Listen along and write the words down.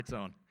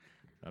On.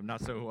 I'm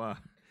not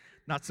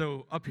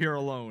so up here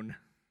alone.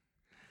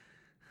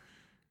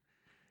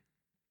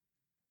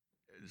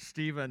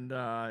 Stephen,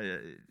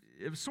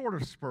 it was sort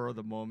of spur of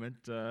the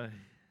moment.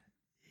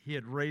 He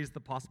had raised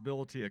the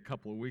possibility a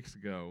couple of weeks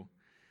ago.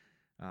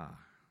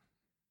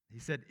 He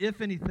said,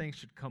 if anything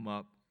should come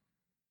up,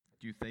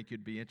 do you think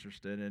you'd be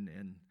interested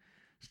in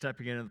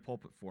stepping into the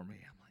pulpit for me?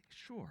 I'm like,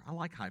 sure, I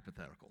like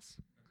hypotheticals.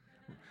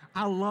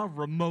 I love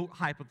remote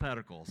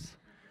hypotheticals.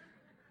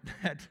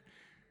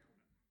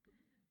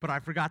 But I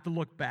forgot to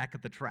look back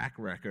at the track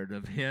record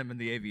of him and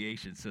the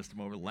aviation system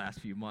over the last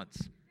few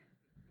months.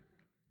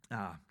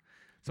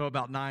 So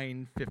about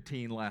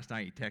 9:15 last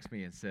night, he texted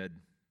me and said,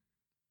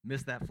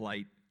 missed that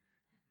flight,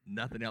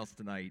 nothing else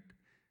tonight.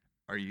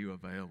 Are you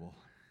available?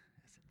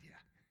 I said, yeah.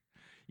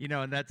 You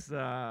know, and that's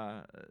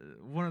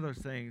one of those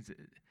things,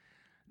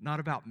 not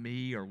about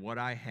me or what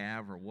I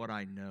have or what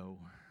I know,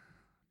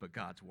 but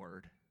God's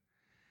Word.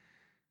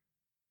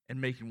 And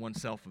making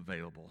oneself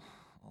available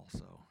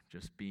also,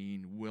 just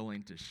being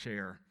willing to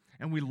share.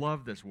 And we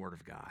love this Word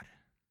of God.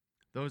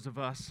 Those of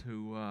us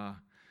who,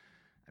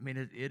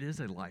 it is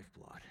a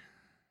lifeblood.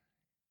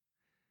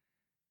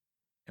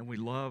 And we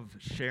love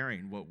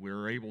sharing what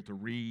we're able to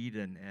read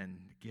and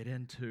get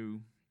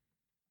into.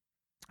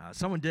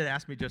 Someone did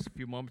ask me just a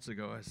few moments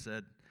ago, I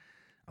said,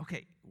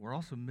 okay, we're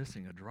also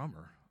missing a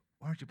drummer.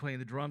 Why aren't you playing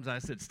the drums? I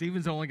said,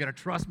 Stephen's only going to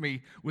trust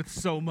me with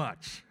so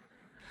much.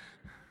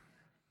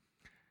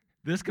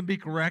 This can be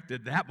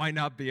corrected. That might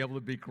not be able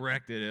to be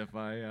corrected if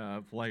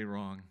I play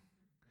wrong.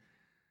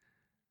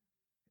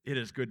 It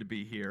is good to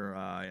be here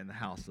in the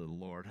house of the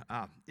Lord.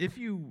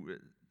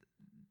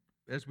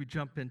 As we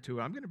jump into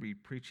it, I'm going to be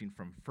preaching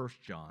from 1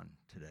 John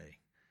today.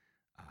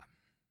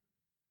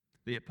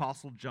 The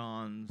Apostle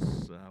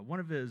John's, one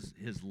of his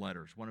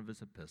letters, one of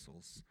his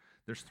epistles.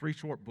 There's 3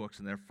 short books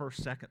in there,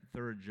 1st, 2nd,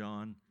 3rd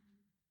John.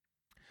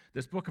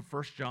 This book of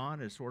 1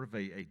 John is sort of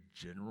a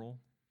general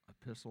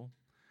epistle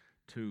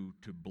to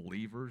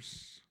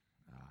believers,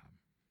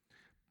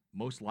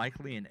 most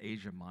likely in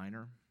Asia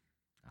Minor.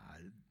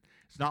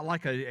 It's not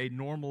like a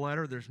normal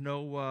letter. There's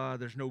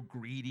no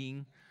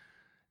greeting,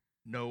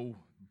 no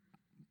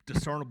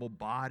discernible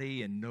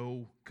body, and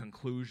no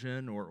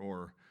conclusion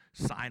or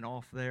sign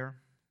off there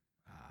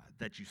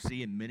that you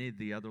see in many of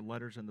the other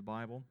letters in the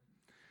Bible.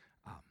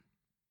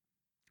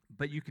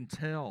 But you can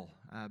tell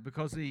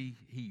because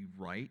he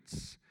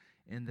writes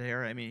in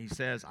there. He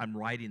says, "I'm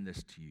writing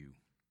this to you."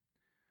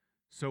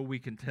 So we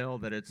can tell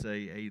that it's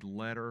a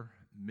letter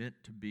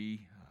meant to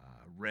be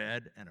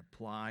read and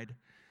applied,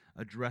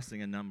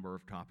 addressing a number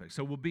of topics.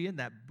 So we'll be in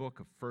that book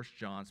of 1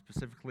 John,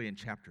 specifically in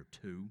chapter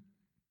 2.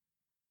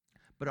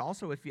 But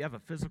also, if you have a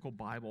physical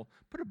Bible,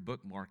 put a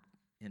bookmark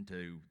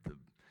into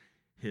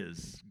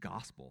his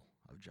Gospel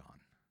of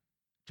John,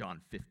 John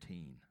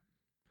 15,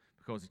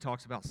 because he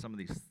talks about some of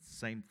these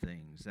same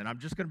things. And I'm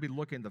just going to be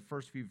looking at the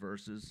first few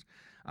verses.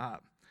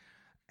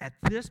 At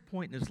this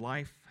point in his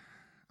life,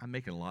 I'm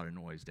making a lot of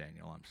noise,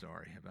 Daniel. I'm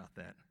sorry about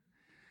that.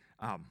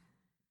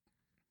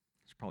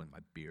 It's probably my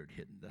beard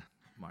hitting the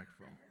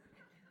microphone.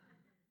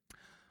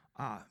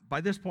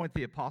 By this point,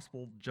 the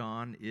Apostle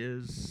John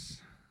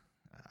is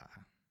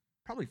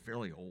probably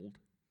fairly old.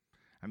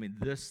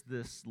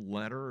 This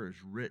letter is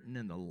written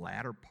in the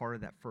latter part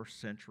of that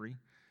first century.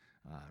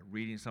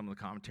 Reading some of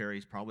the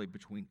commentaries, probably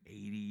between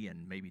 80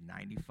 and maybe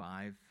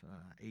 95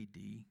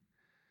 A.D.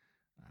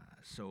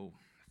 So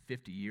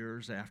 50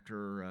 years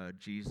after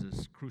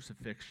Jesus'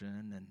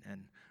 crucifixion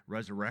and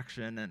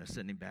resurrection and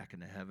ascending back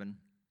into heaven.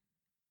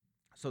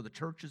 So the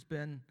church has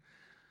been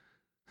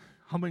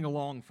humming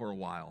along for a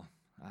while.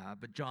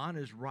 But John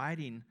is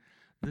writing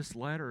this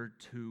letter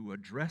to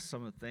address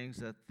some of the things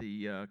that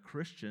the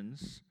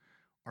Christians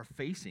are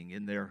facing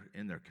in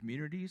their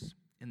communities,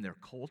 in their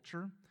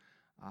culture,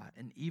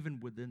 and even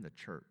within the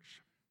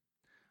church.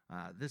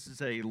 This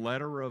is a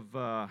letter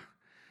of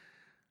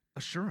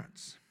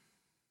assurance.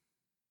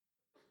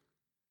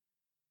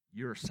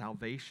 Your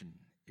salvation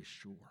is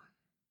sure.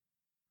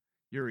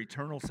 Your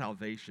eternal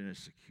salvation is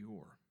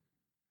secure.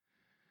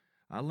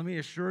 Let me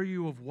assure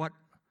you of what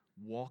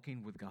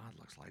walking with God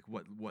looks like,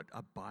 what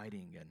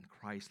abiding in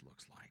Christ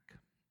looks like.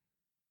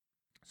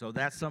 So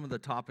that's some of the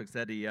topics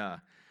that he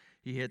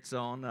hits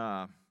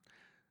on.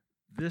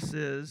 This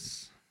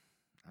is,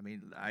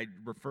 I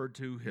referred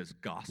to his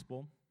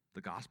gospel,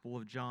 the Gospel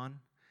of John.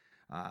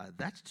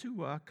 That's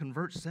to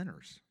convert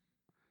sinners,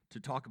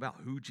 to talk about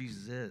who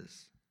Jesus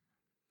is.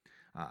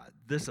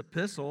 This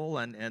epistle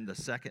and the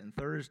second and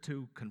third is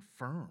to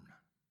confirm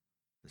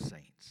the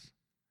saints,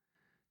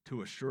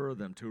 to assure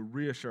them, to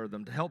reassure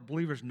them, to help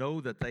believers know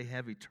that they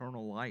have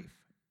eternal life.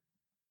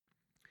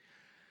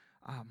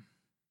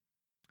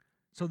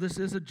 So this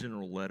is a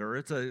general letter.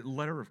 It's a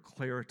letter of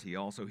clarity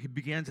also. He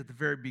begins at the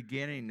very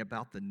beginning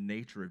about the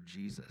nature of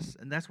Jesus.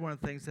 And that's one of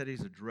the things that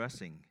he's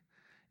addressing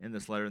in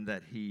this letter and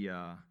that he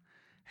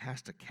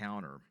has to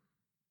counter.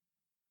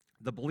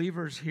 The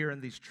believers here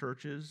in these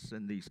churches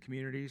and these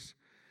communities,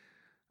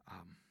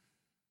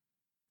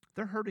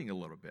 they're hurting a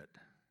little bit.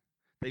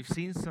 They've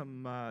seen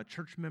some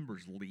church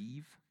members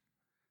leave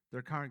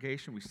their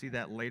congregation. We see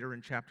that later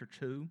in chapter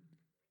 2.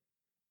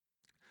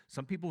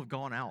 Some people have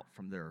gone out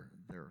from their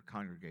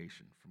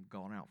congregation,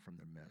 gone out from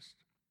their midst,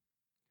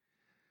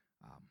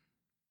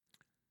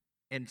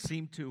 and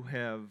seem to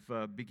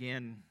have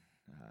began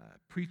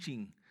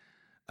preaching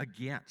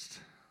against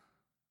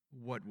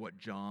what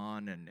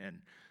John and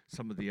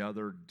some of the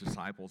other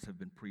disciples have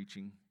been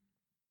preaching,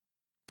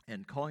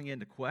 and calling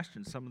into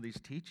question some of these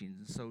teachings.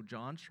 And so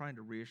John's trying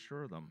to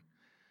reassure them,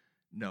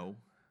 no,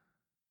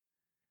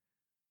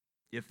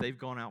 if they've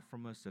gone out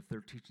from us, if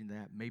they're teaching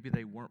that, maybe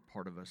they weren't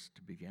part of us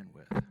to begin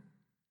with.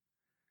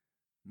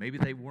 Maybe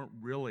they weren't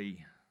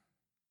really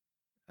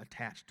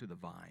attached to the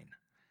vine,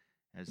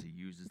 as he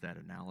uses that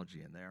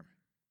analogy in there.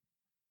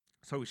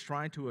 So he's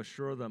trying to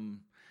assure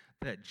them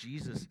that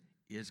Jesus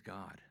is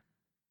God.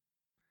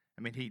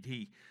 I mean,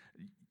 he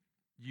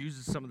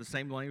uses some of the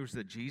same language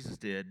that Jesus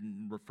did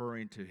in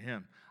referring to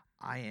him.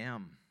 I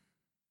am.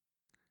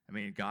 I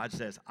mean, God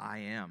says, I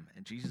am,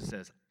 and Jesus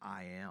says,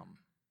 I am.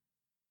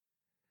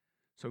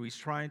 So he's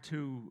trying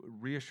to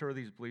reassure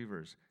these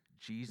believers,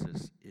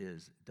 Jesus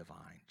is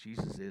divine.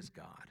 Jesus is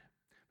God.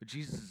 But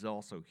Jesus is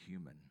also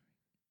human.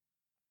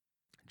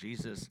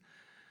 Jesus,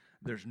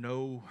 there's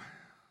no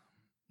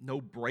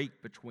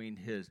break between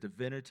his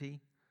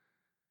divinity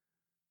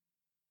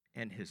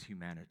and his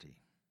humanity.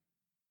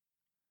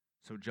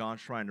 So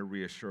John's trying to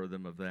reassure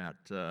them of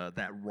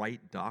that right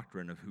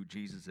doctrine of who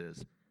Jesus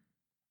is.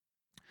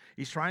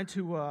 He's trying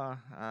to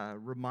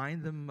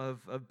remind them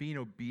of being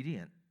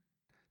obedient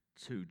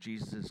to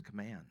Jesus'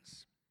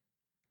 commands.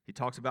 He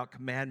talks about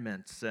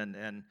commandments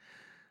and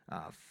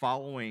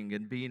following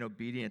and being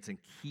obedient and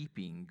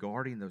keeping,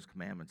 guarding those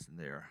commandments in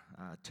there.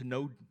 To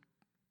know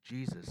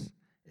Jesus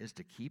is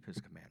to keep his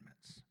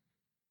commandments.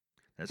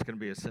 That's going to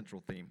be a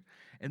central theme.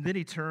 And then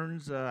he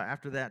turns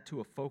after that to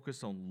a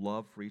focus on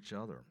love for each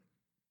other.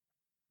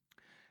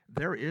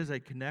 There is a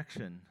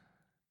connection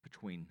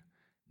between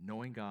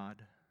knowing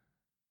God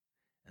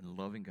and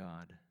loving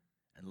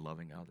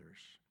others.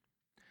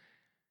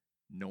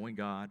 Knowing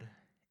God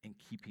and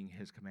keeping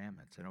his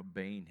commandments and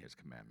obeying his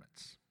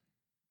commandments.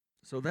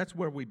 So that's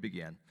where we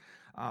begin.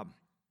 I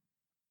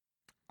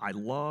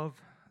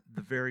love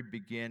the very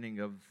beginning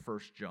of 1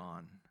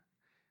 John,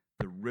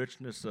 the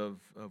richness of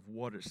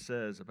what it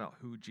says about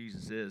who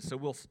Jesus is. So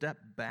we'll step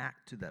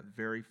back to that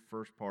very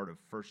first part of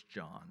 1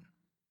 John.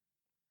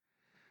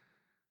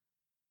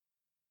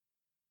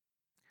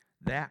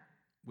 That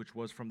which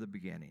was from the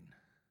beginning,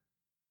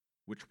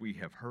 which we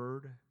have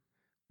heard,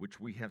 which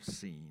we have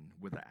seen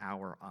with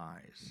our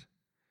eyes,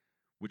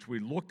 which we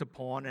looked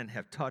upon and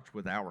have touched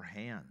with our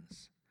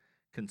hands,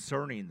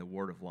 concerning the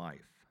word of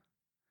life.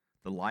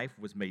 The life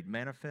was made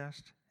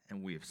manifest,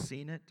 and we have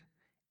seen it,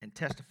 and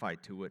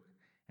testified to it,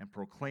 and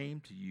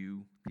proclaimed to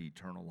you the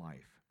eternal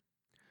life,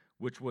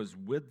 which was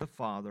with the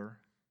Father,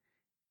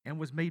 and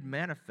was made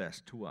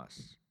manifest to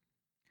us.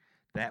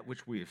 That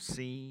which we have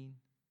seen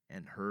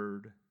and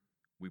heard,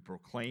 we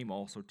proclaim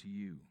also to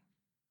you,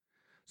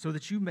 so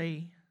that you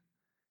may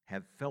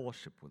have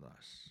fellowship with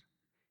us.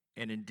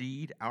 And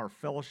indeed, our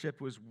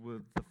fellowship was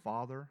with the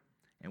Father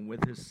and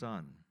with his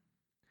Son,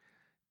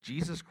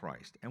 Jesus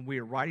Christ. And we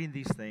are writing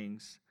these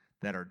things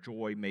that our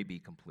joy may be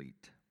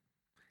complete.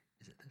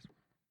 Is it this one?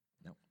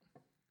 No.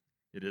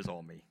 It is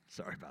all me.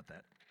 Sorry about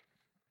that.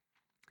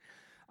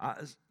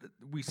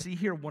 We see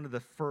here one of the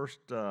first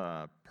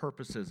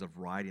purposes of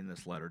writing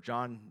this letter.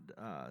 John,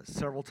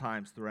 several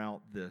times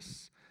throughout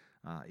this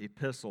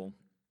epistle,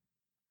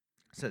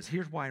 says,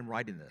 here's why I'm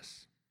writing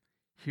this.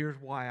 Here's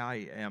why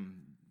I am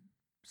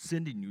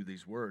sending you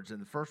these words.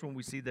 And the first one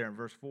we see there in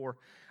verse 4,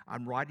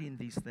 I'm writing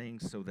these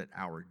things so that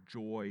our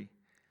joy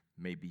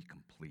may be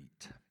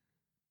complete.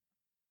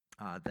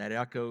 That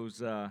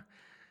echoes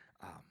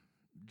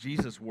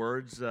Jesus'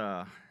 words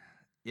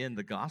in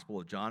the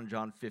Gospel of John,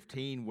 John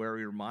 15, where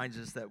he reminds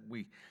us that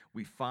we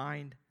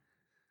find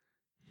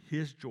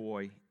his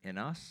joy in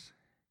us,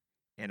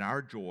 and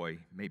our joy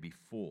may be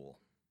full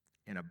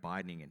and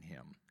abiding in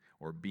him,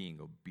 or being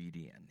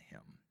obedient in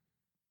him.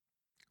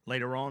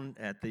 Later on,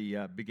 at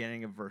the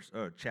beginning of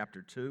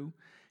chapter 2,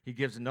 he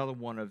gives another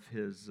one of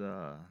his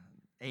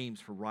aims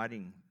for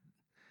writing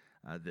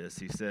this.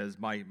 He says,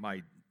 my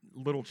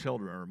little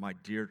children, or my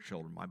dear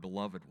children, my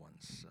beloved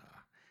ones.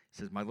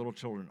 He says, my little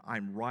children,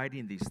 I'm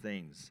writing these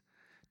things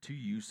to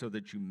you so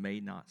that you may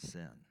not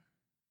sin.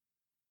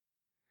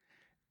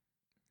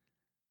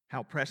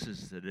 How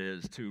precious it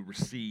is to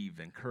receive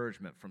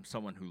encouragement from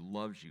someone who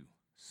loves you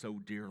so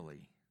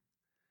dearly,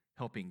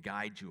 helping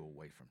guide you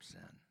away from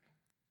sin.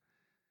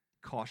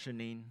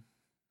 Cautioning,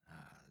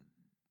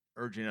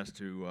 urging us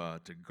to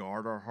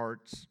guard our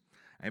hearts.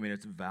 I mean,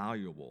 it's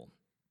valuable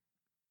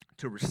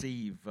to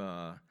receive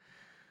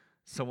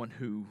someone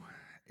who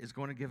is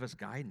going to give us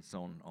guidance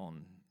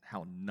on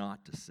how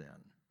not to sin.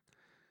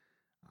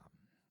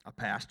 A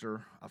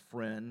pastor, a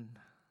friend,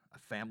 a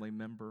family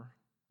member,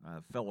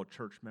 a fellow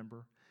church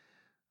member,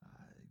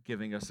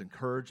 giving us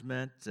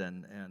encouragement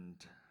and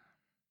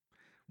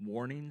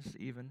warnings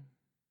even,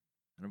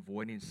 and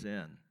avoiding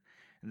sin.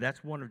 And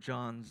that's one of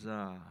John's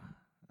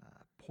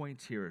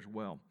points here as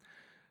well.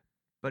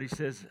 But he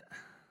says,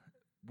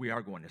 we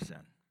are going to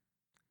sin.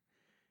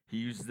 He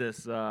used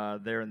this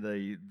there in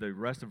the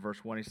rest of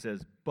verse 1. He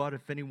says, but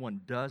if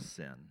anyone does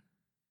sin,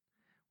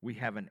 we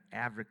have an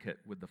advocate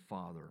with the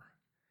Father,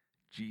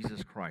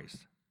 Jesus Christ,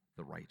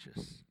 the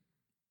righteous.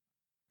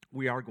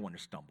 We are going to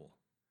stumble.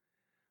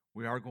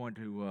 We are going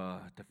to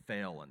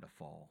fail and to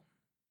fall.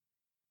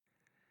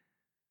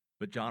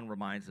 But John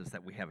reminds us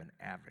that we have an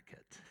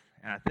advocate.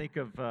 And I think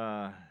of,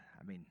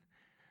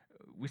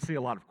 we see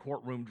a lot of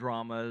courtroom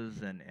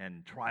dramas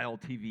and trial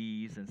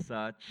TVs and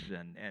such,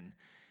 and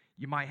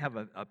you might have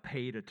a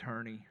paid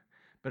attorney,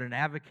 but an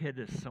advocate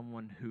is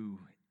someone who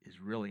is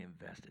really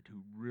invested,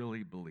 who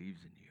really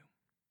believes in you.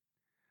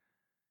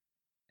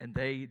 And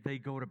they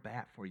go to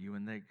bat for you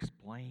and they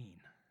explain.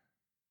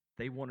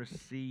 They want to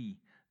see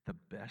the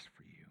best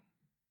for you.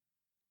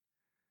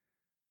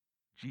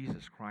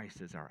 Jesus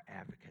Christ is our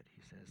advocate,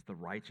 he says, the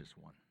righteous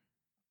one.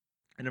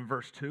 And in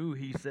verse 2,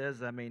 he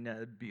says,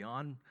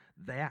 beyond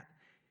that,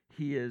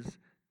 he is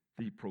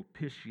the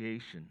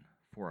propitiation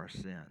for our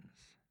sins.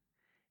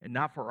 And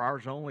not for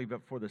ours only,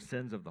 but for the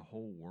sins of the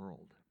whole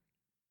world.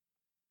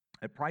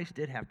 A price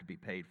did have to be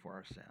paid for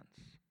our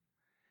sins.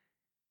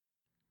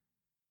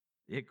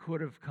 It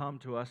could have come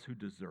to us who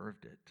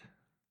deserved it.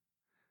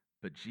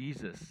 But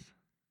Jesus,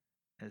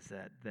 as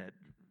that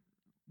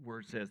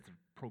word says, the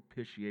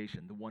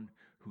propitiation, the one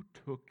who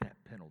took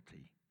that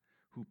penalty,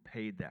 who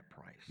paid that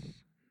price.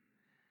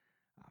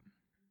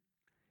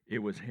 It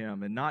was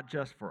him, and not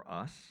just for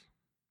us.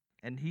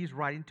 And he's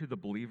writing to the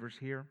believers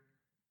here.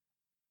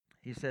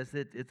 He says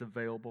that it's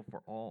available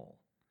for all,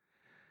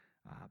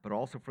 but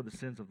also for the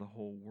sins of the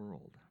whole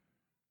world.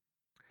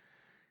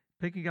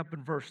 Picking up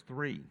in verse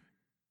 3,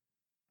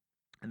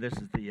 and this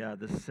is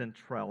the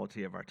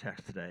centrality of our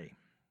text today.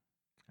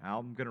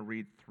 I'm going to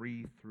read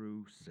 3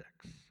 through 6.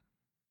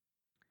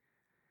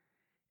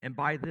 And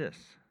by this,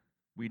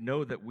 we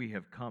know that we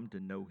have come to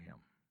know him,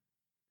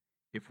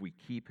 if we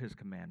keep his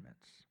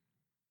commandments.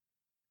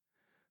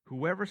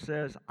 Whoever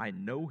says, I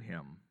know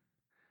him,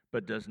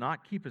 but does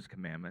not keep his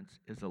commandments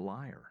is a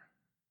liar,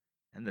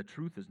 and the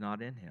truth is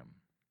not in him.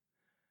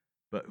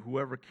 But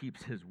whoever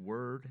keeps his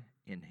word,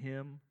 in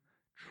him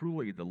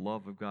truly the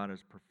love of God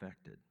is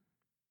perfected.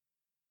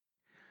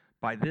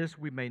 By this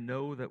we may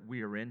know that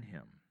we are in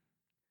him.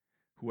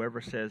 Whoever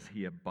says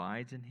he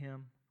abides in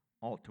him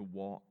ought to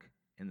walk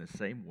in the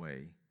same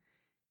way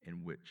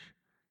in which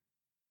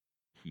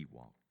he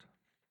walked.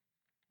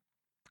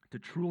 To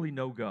truly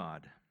know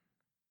God,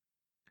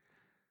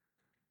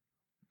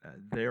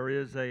 there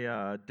is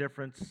a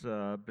difference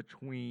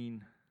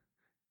between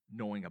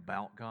knowing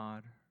about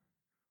God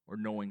or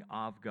knowing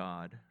of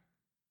God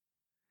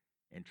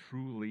and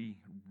truly,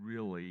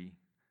 really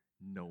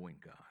knowing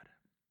God.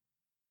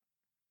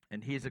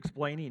 And he's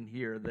explaining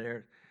here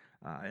there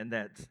in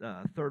that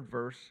third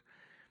verse,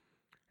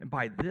 and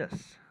by this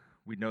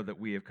we know that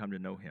we have come to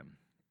know him,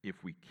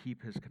 if we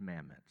keep his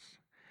commandments.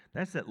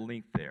 That's that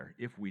link there.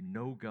 If we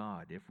know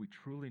God, if we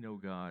truly know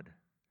God,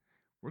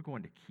 we're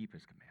going to keep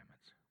his commandments.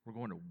 We're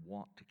going to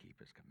want to keep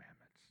his commandments.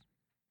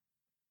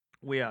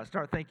 We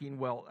start thinking,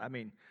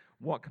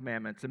 what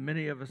commandments? And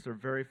many of us are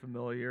very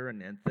familiar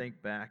and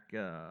think back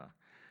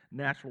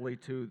naturally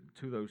to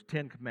those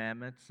 10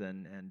 commandments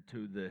and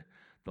to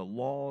the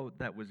law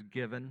that was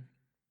given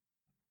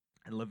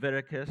in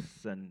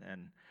Leviticus,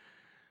 and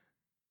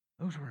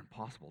those were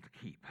impossible to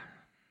keep.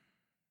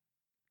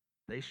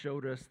 They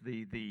showed us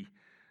the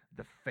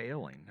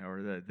failing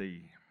or the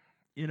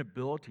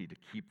inability to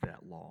keep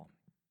that law.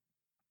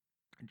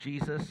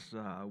 Jesus,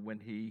 when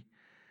he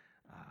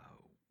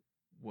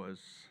was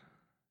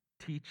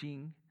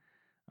teaching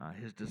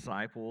his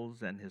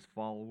disciples and his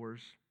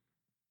followers,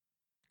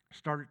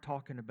 started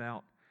talking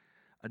about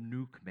a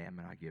new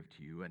commandment I give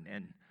to you,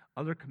 and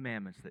other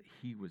commandments that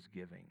he was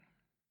giving.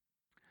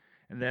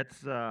 And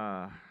that's,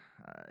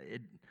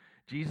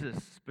 Jesus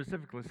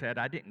specifically said,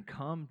 I didn't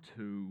come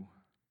to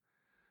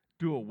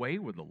do away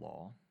with the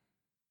law.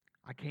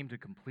 I came to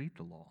complete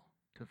the law,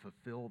 to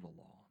fulfill the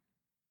law,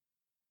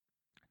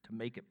 to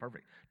make it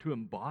perfect, to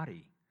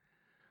embody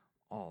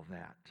all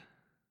that.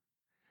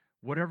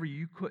 Whatever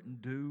you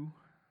couldn't do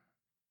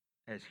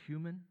as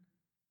human,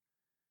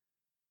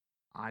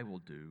 I will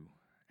do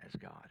as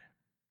God,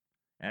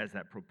 as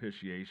that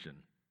propitiation.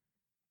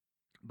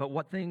 But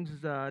what things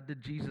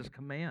did Jesus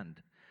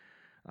command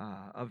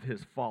of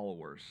his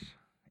followers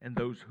and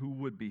those who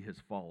would be his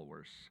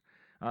followers?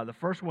 The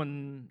first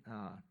one,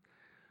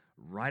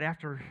 right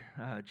after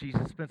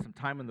Jesus spent some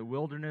time in the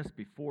wilderness,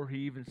 before he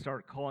even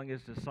started calling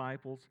his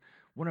disciples,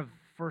 one of the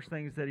first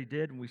things that he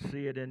did, and we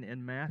see it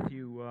in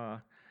Matthew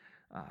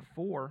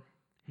 4,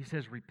 he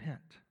says, repent.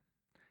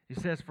 He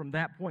says from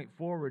that point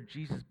forward,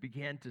 Jesus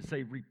began to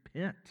say,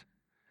 repent,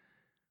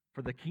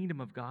 for the kingdom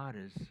of God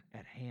is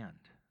at hand.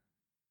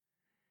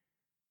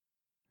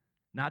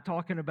 Not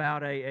talking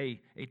about a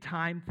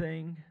time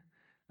thing,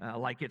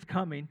 like it's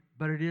coming,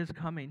 but it is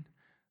coming.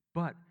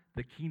 But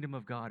the kingdom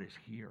of God is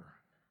here.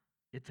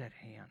 It's at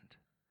hand.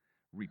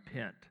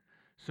 Repent.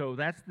 So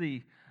that's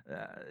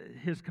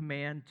his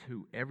command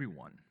to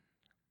everyone.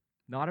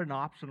 Not an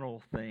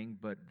optional thing,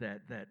 but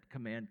that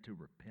command to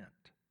repent.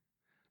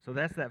 So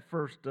that's that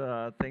first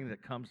thing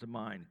that comes to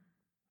mind.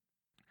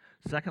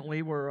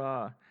 Secondly,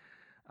 we're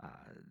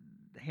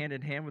hand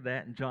in hand with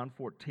that in John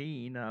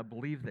 14,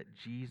 believe that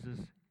Jesus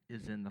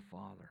is in the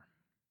Father.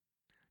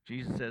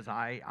 Jesus says,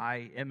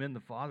 I am in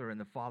the Father,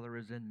 and the Father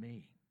is in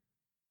me.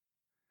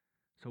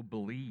 So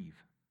believe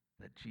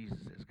that Jesus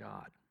is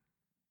God.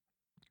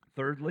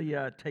 Thirdly,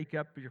 take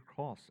up your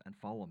cross and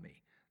follow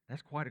me.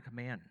 That's quite a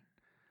command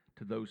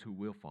to those who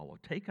will follow.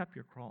 Take up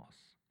your cross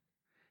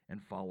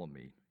and follow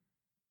me.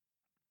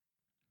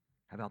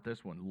 How about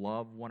this one?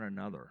 Love one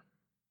another.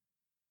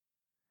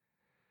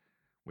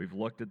 We've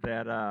looked at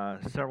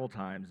that several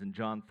times in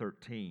John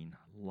 13.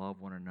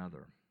 Love one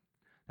another.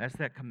 That's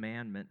that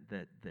commandment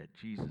that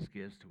Jesus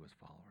gives to his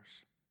followers.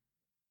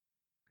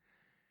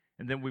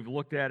 And then we've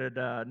looked at it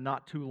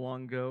not too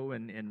long ago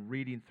and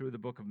reading through the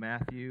book of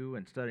Matthew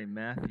and studying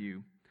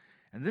Matthew.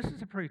 And this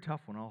is a pretty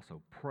tough one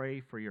also. Pray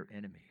for your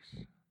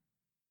enemies.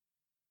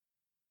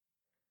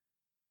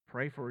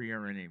 Pray for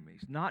your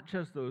enemies. Not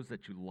just those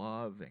that you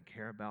love and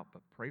care about,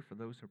 but pray for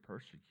those who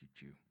persecute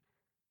you.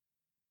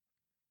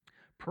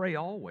 Pray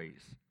always.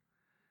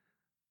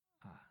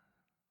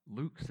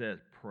 Luke says,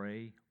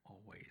 pray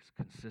always,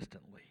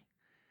 consistently.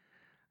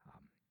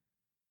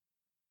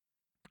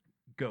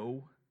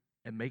 Go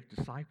and make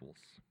disciples.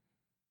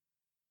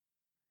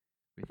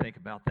 We think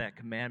about that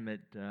commandment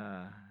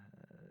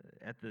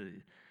at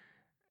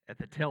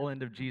the tail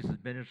end of Jesus'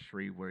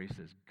 ministry where he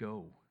says,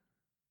 go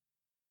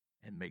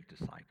and make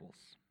disciples.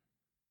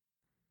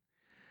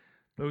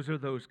 Those are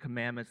those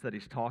commandments that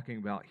he's talking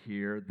about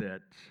here,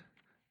 that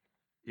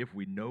if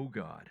we know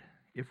God,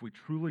 if we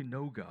truly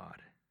know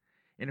God,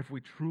 and if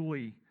we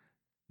truly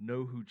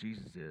know who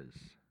Jesus is,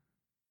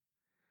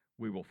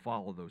 we will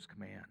follow those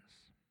commands.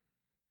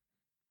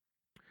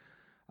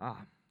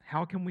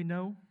 How can we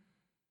know?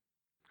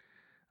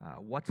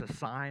 What's a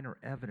sign or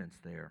evidence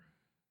there?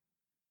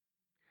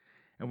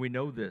 And we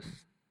know this,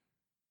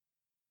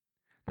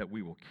 that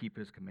we will keep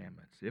his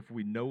commandments. If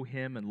we know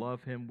him and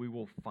love him, we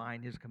will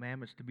find his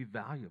commandments to be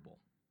valuable.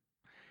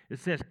 It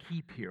says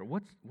keep here.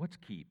 What's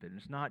keep? And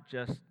it's not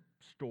just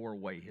store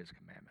away his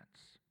commandments.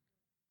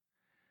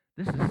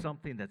 This is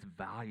something that's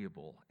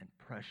valuable and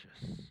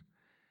precious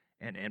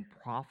and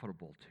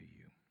profitable to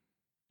you.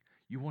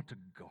 You want to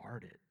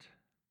guard it.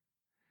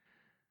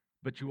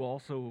 But you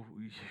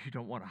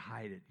don't want to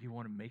hide it. You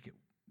want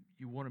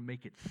to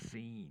make it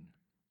seen.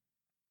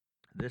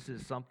 This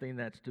is something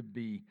that's to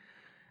be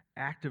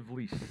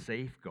actively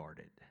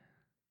safeguarded,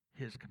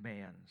 his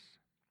commands.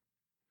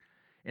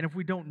 And if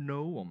we don't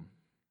know them,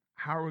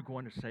 how are we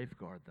going to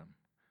safeguard them?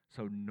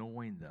 So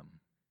knowing them,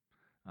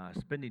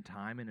 spending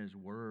time in his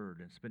word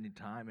and spending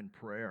time in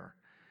prayer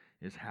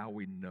is how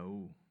we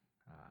know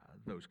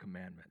those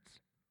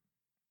commandments.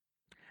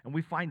 And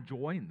we find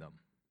joy in them.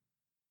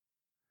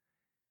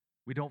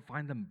 We don't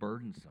find them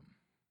burdensome.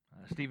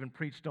 Stephen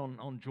preached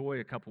on joy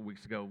a couple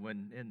weeks ago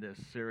in this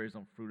series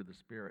on fruit of the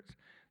spirits.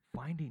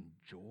 Finding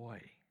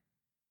joy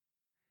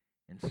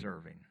in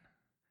serving.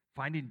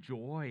 Finding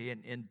joy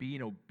in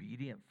being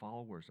obedient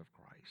followers of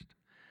Christ.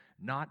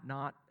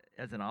 Not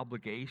as an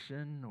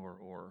obligation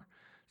or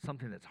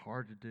something that's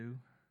hard to do,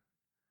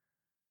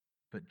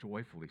 but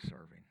joyfully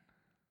serving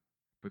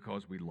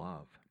because we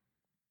love.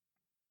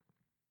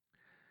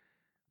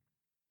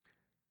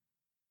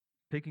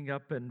 Picking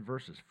up in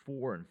verses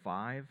 4 and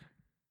 5,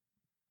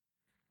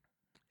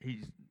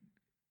 he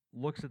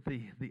looks at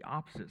the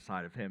opposite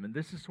side of him. And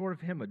this is sort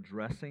of him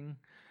addressing,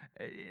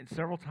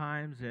 several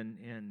times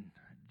in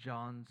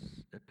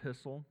John's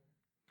epistle,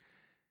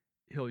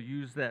 he'll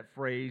use that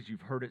phrase,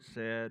 you've heard it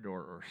said,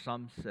 or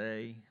some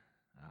say.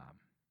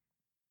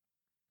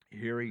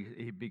 Here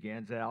he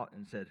begins out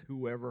and said,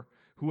 whoever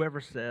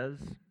says.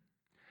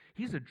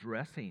 He's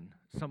addressing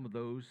some of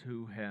those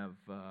who have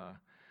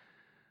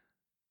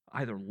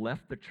either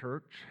left the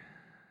church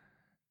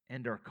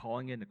and are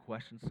calling into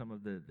question some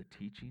of the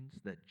teachings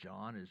that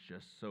John is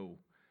just so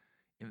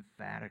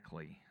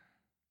emphatically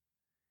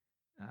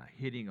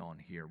hitting on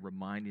here,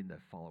 reminding the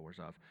followers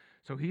of.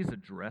 So he's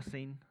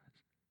addressing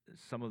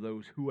some of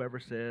those whoever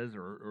says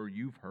or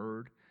you've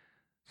heard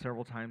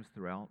several times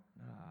throughout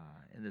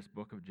in this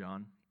book of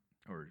John,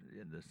 or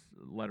in this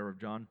letter of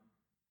John,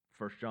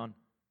 1 John.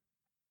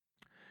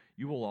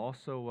 You will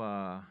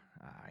also,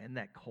 in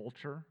that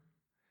culture,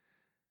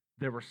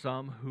 there were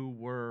some who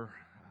were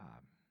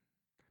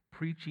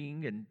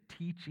preaching and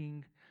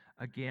teaching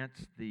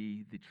against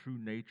the true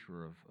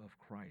nature of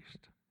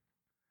Christ.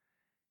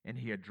 And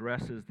he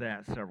addresses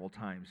that several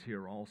times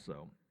here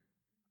also.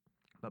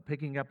 But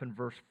picking up in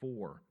verse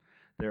 4,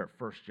 there at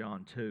 1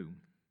 John 2,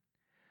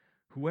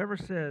 whoever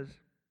says,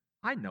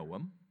 I know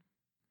him,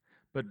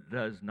 but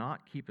does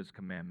not keep his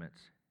commandments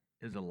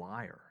is a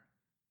liar,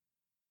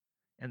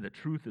 and the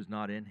truth is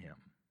not in him.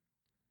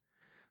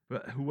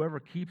 But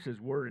whoever keeps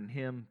his word, in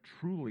him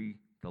truly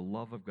the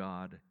love of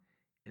God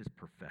is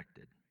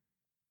perfected.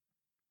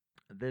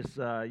 This,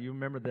 you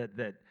remember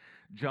that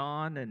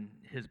John and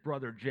his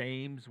brother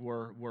James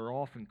were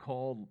often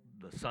called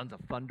the sons of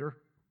thunder.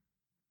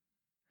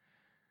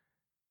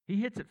 he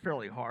hits it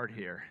fairly hard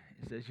here.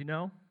 He says,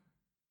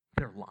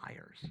 they're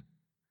liars.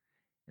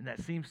 And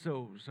that seems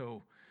so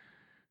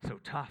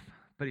tough,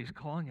 but he's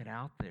calling it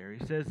out there.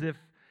 He says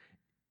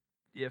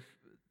if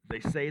they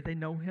say they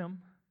know him,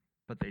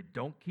 but they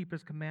don't keep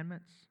his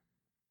commandments,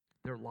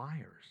 they're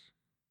liars.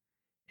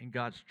 And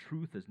God's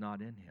truth is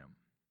not in him.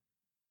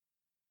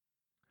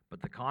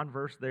 But the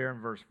converse there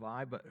in verse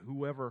 5, but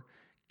whoever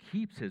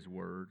keeps his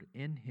word,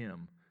 in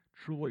him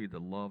truly the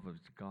love of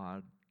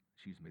God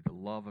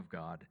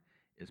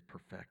is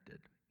perfected.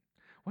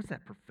 What's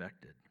that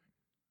perfected?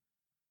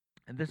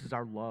 And this is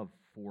our love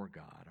for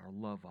God, our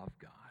love of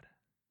God.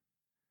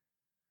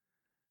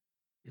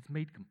 It's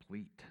made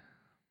complete.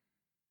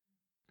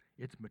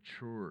 It's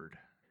matured.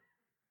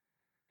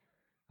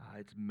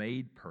 It's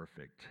made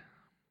perfect.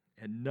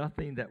 And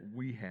nothing that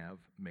we have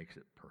makes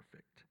it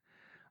perfect.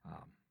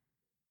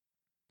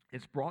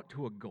 It's brought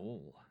to a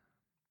goal.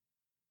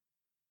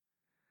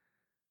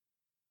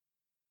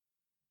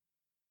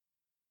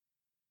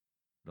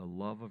 The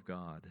love of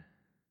God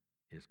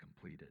is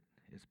completed,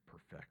 is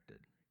perfected.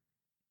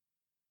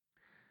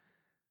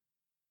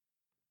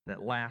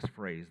 That last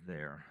phrase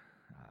there,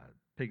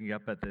 picking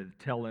up at the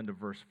tail end of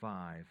verse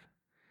 5,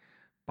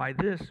 by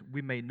this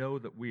we may know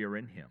that we are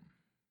in him.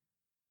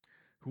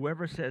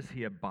 Whoever says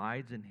he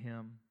abides in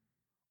him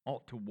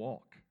ought to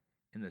walk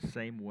in the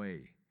same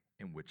way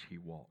in which he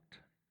walked.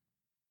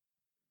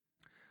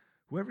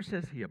 Whoever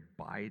says he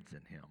abides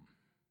in him,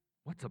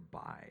 what's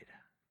abide?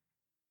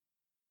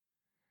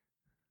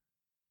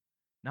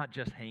 Not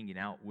just hanging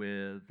out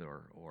with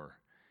or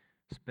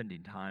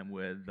spending time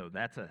with, though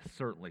that's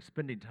certainly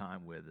spending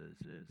time with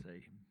is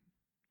a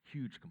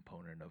huge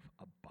component of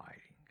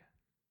abiding.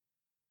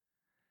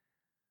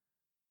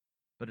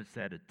 But it's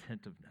that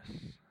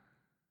attentiveness,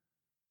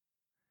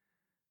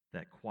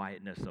 that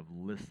quietness of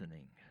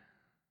listening,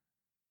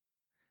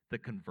 the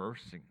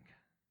conversing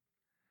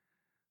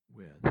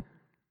with,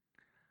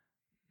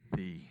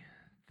 the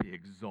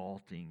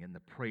exalting and the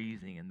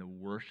praising and the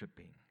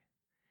worshiping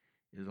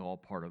is all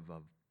part of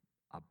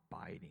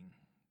abiding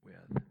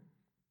with.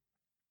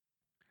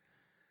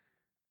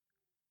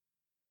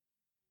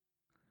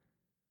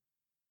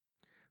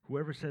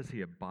 Whoever says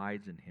he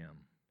abides in him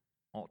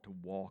ought to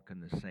walk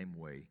in the same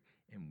way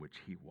in which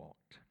he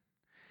walked.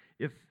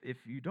 If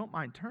you don't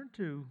mind, turn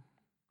to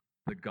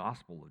the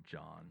Gospel of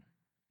John.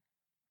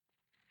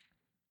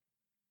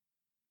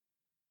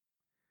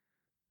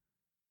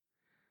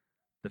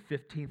 The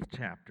 15th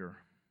chapter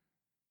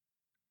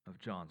of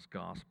John's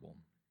Gospel.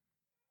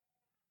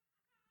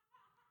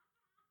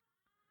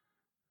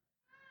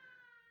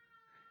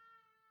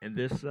 And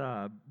this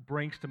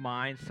brings to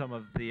mind some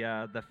of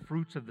the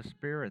fruits of the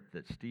Spirit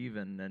that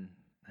Stephen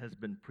has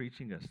been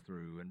preaching us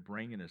through and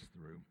bringing us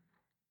through.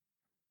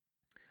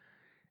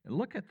 And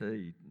look at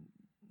the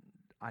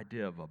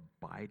idea of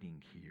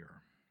abiding here.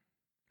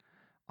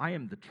 I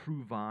am the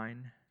true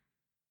vine,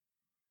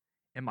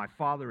 and my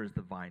Father is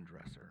the vine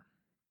dresser.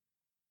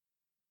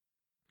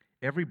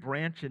 Every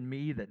branch in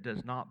me that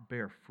does not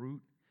bear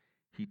fruit,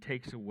 he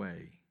takes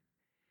away.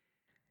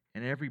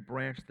 And every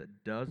branch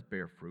that does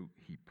bear fruit,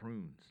 he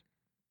prunes,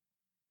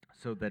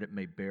 so that it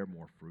may bear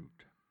more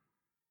fruit.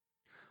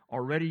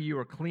 Already you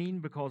are clean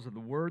because of the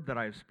word that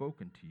I have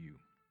spoken to you.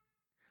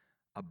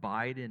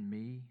 Abide in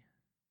me,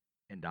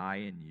 and I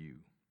in you.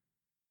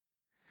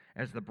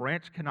 As the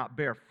branch cannot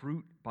bear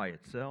fruit by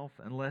itself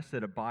unless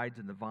it abides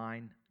in the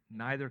vine,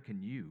 neither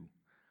can you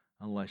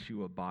unless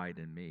you abide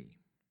in me.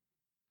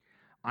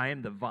 I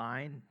am the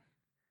vine,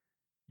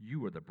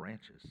 you are the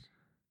branches.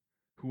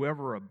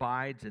 Whoever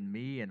abides in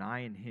me and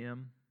I in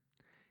him,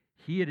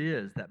 he it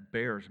is that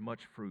bears much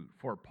fruit.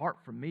 For apart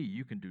from me,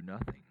 you can do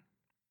nothing.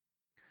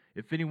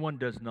 If anyone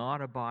does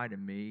not abide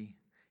in me,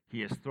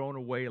 he is thrown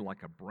away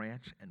like a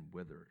branch and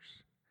withers.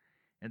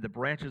 And the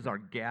branches are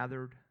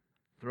gathered,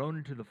 thrown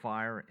into the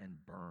fire,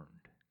 and burned.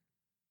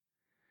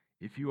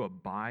 If you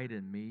abide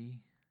in me,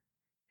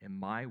 and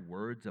my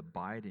words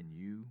abide in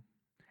you,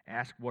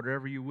 ask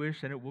whatever you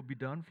wish, and it will be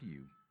done for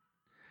you.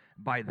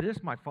 By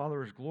this my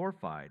Father is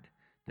glorified,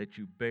 that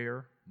you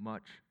bear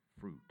much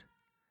fruit,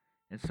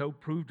 and so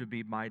prove to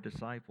be my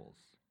disciples.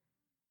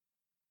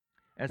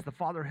 As the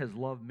Father has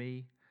loved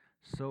me,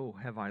 so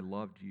have I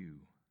loved you.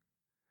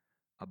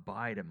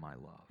 Abide in my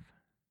love.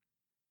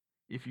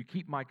 If you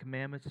keep my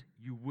commandments,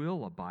 you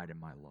will abide in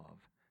my love,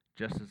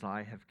 just as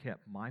I have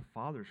kept my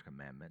Father's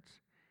commandments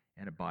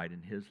and abide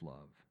in his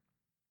love.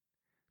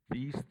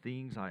 These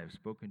things I have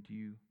spoken to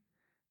you,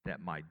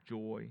 that my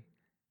joy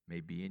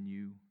may be in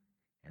you,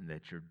 and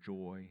that your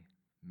joy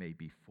may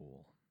be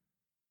full.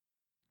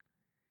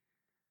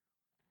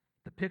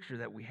 The picture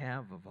that we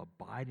have of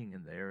abiding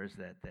in there is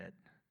that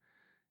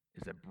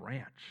is a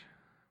branch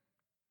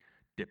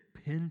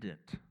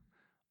dependent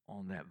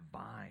on that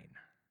vine.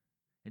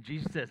 And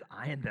Jesus says,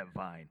 I am that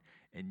vine,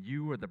 and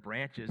you are the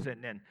branches.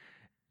 And then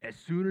as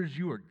soon as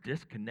you are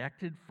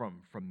disconnected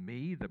from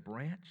me, the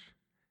branch,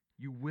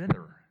 you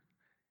wither.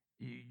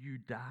 You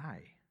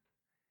die.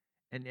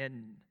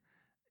 And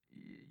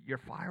you're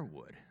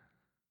firewood.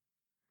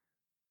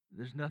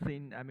 There's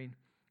nothing,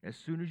 As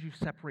soon as you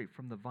separate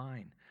from the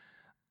vine,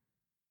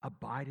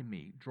 abide in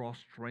me, draw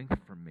strength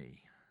from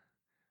me,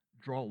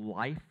 draw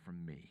life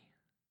from me.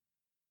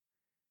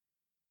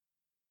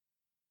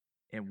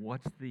 And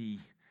what's the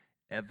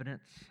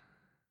evidence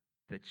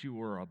that you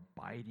are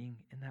abiding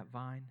in that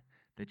vine?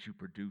 That you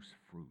produce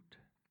fruit.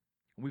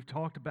 We've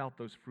talked about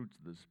those fruits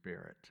of the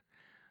Spirit.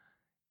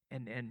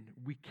 And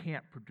we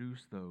can't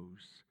produce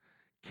those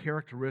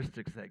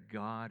characteristics that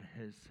God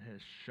has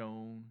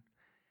shown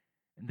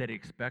and that He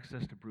expects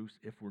us to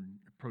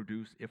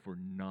produce if we're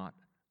not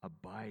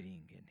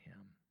abiding in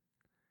Him.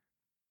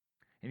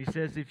 And He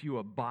says, if you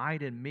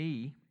abide in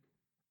me,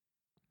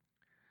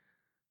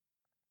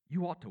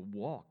 you ought to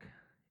walk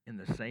in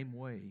the same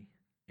way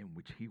in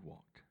which He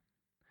walked.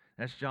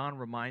 That's John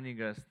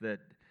reminding us that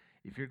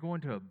if you're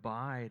going to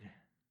abide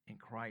in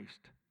Christ,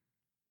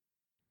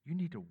 you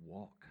need to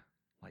walk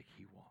like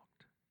He walked.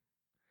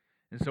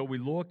 And so we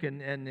look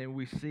and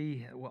we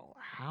see, well,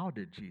 how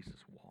did Jesus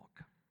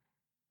walk?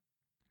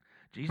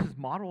 Jesus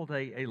modeled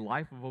a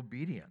life of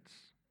obedience.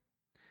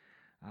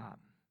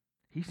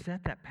 He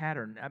set that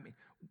pattern. I mean,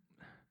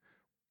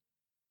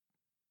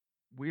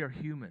 we are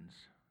humans.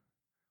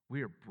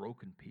 We are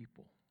broken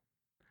people.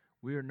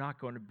 We are not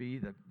going to be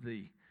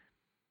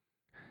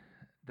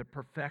the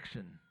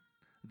perfection,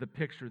 the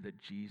picture that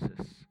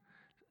Jesus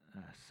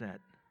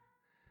set.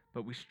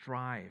 But we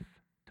strive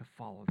to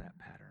follow that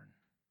pattern.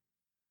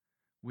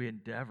 We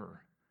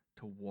endeavor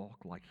to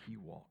walk like He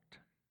walked.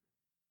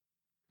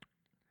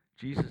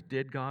 Jesus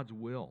did God's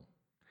will.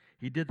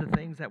 He did the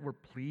things that were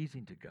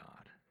pleasing to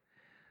God.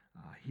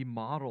 He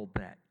modeled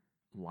that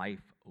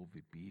life of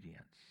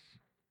obedience.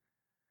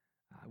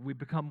 We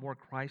become more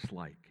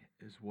Christ-like,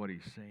 is what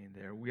He's saying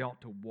there. We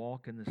ought to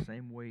walk in the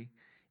same way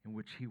in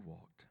which He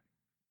walked.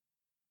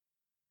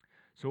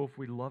 So if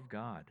we love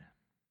God,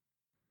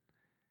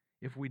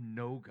 if we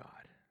know God,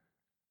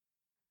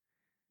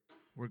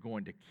 we're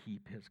going to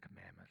keep His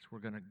commandments. We're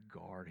going to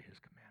guard His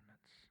commandments.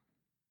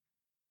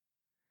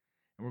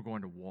 And we're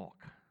going to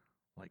walk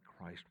like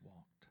Christ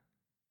walked,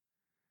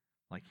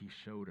 like He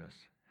showed us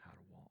how to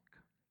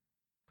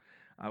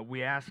walk.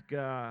 We ask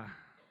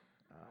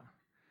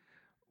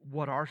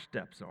what our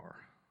steps are,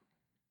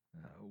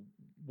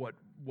 what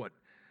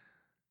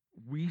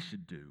we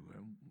should do,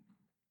 and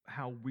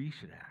how we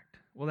should act.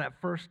 Well, that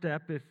first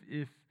step,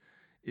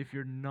 if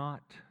you're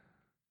not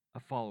a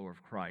follower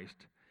of Christ,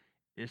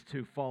 is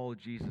to follow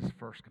Jesus'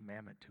 first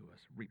commandment to us: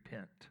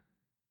 repent.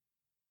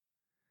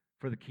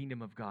 For the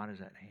kingdom of God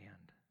is at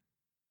hand.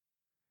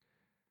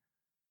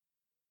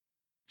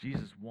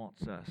 Jesus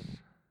wants us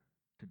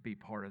to be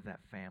part of that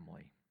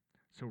family.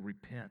 So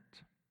repent.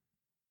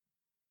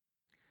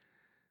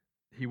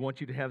 He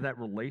wants you to have that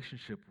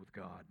relationship with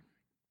God.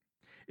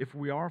 If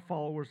we are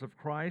followers of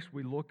Christ,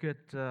 we look at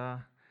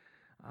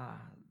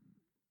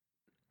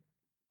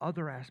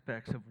other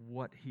aspects of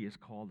what He has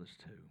called us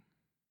to.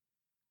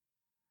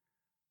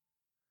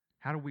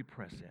 How do we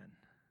press in?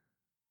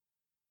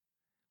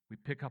 We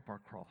pick up our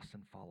cross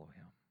and follow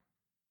Him.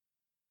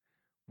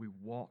 We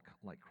walk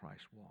like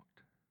Christ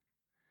walked.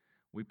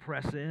 We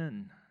press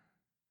in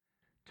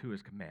to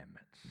His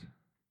commandments.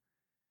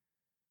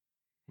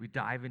 We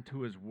dive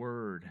into His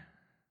Word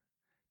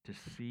to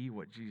see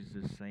what Jesus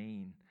is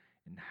saying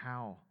and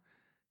how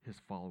His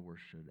followers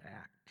should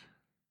act,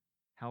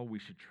 how we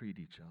should treat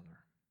each other,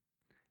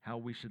 how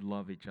we should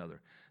love each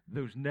other.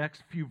 Those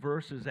next few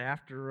verses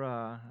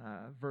after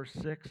verse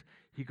 6,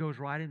 He goes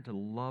right into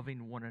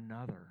loving one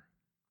another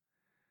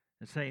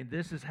and saying,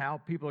 this is how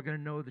people are going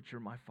to know that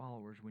you're my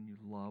followers, when you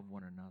love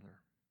one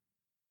another.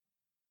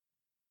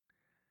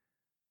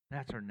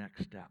 That's our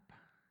next step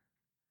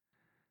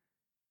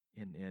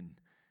in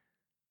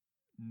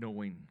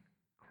knowing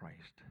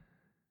Christ,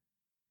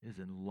 is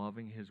in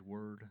loving His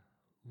Word,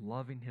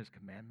 loving His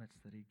commandments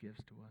that He gives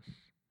to us,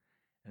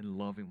 and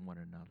loving one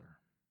another.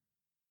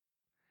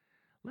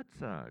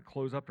 Let's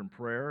close up in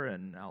prayer,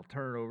 and I'll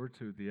turn it over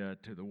to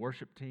the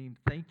worship team.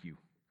 Thank you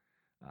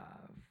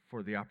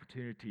for the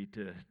opportunity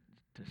to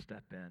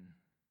step in.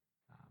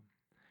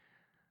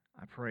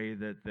 I pray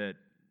that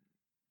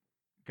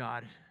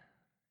God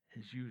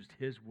has used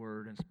His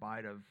Word in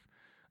spite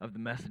of the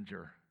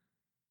messenger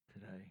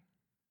today.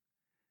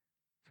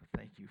 So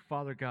thank you.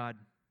 Father God,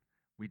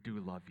 we do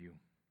love You.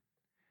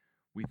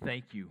 We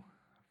thank You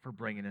for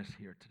bringing us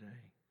here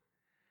today.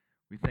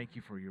 We thank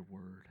You for Your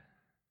Word.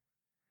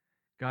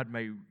 God,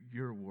 may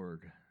Your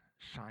Word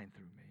shine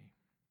through me,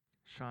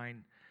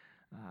 shine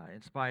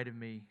in spite of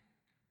me.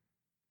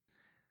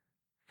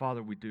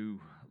 Father, we do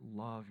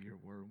love Your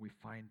Word. We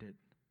find it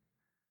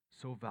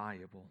so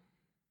valuable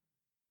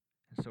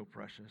and so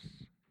precious.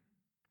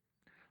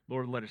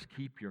 Lord, let us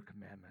keep Your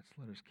commandments.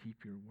 Let us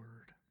keep Your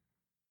Word.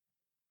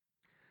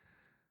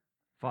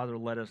 Father,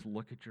 let us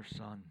look at Your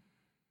Son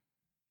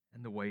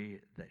and the way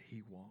that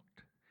He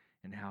walked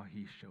and how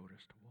He showed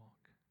us to walk.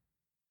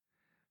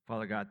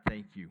 Father God,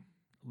 thank You.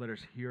 Let us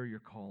hear Your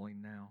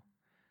calling now.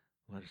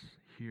 Let us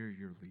hear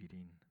Your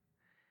leading.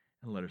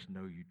 And let us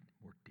know You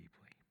more deeply.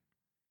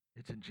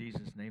 It's in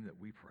Jesus' name that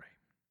we pray.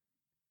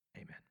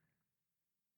 Amen.